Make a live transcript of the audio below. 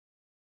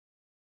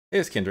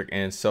It's Kendrick,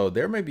 and so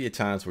there may be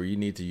times where you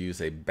need to use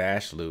a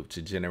bash loop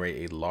to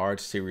generate a large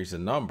series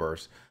of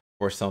numbers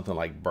for something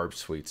like Burp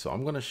Suite. So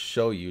I'm going to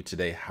show you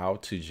today how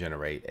to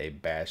generate a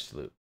bash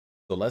loop.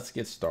 So let's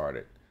get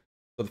started.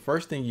 So the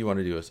first thing you want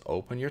to do is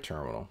open your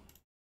terminal,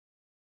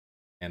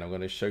 and I'm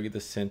going to show you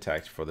the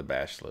syntax for the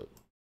bash loop.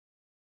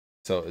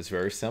 So it's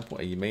very simple,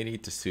 and you may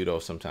need to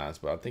sudo sometimes,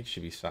 but I think it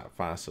should be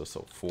fine. So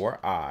for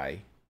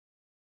I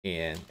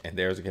n, and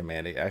there's a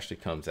command, it actually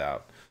comes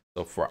out.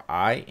 So for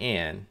I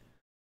n,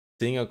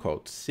 single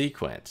quote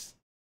sequence,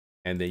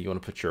 and then you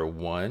want to put your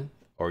 1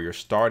 or your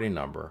starting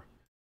number,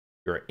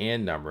 your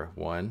end number,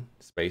 1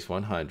 space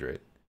 100,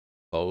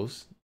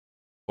 close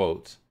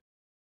quotes,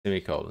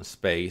 semicolon,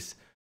 space,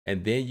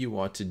 and then you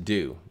want to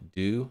do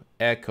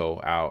echo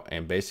out,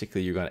 and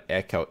basically you're going to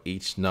echo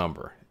each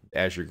number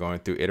as you're going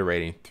through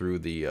iterating through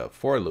the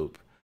for loop.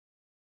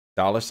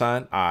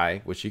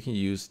 $I, which you can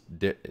use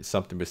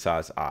something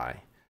besides I,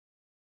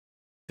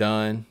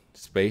 done,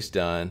 space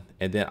done,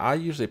 and then I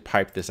usually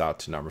pipe this out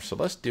to numbers. So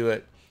let's do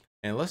it,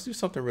 and let's do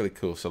something really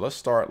cool. So let's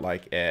start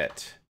like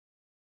at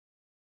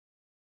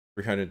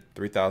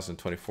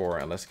 3,024,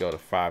 and let's go to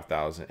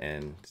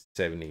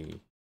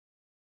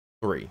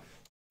 5,073,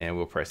 and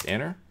we'll press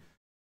enter.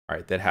 All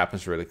right, that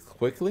happens really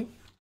quickly.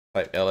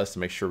 Type ls to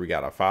make sure we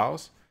got our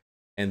files,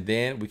 and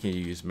then we can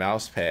use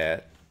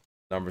mousepad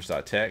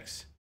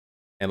numbers.txt,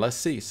 and let's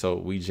see. So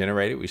we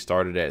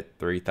started at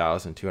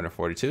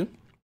 3,242.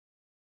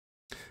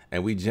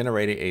 And we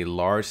generated a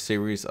large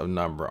series of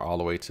number all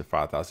the way to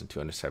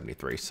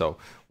 5,273. So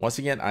once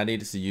again, I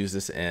needed to use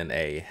this in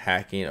a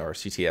hacking or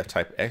CTF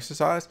type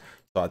exercise.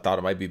 So I thought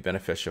it might be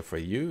beneficial for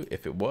you.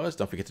 If it was,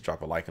 don't forget to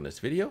drop a like on this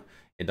video,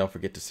 and don't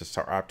forget to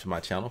subscribe to my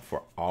channel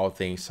for all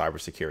things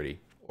cybersecurity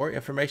or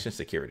information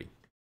security.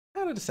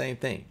 Kind of the same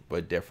thing,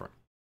 but different.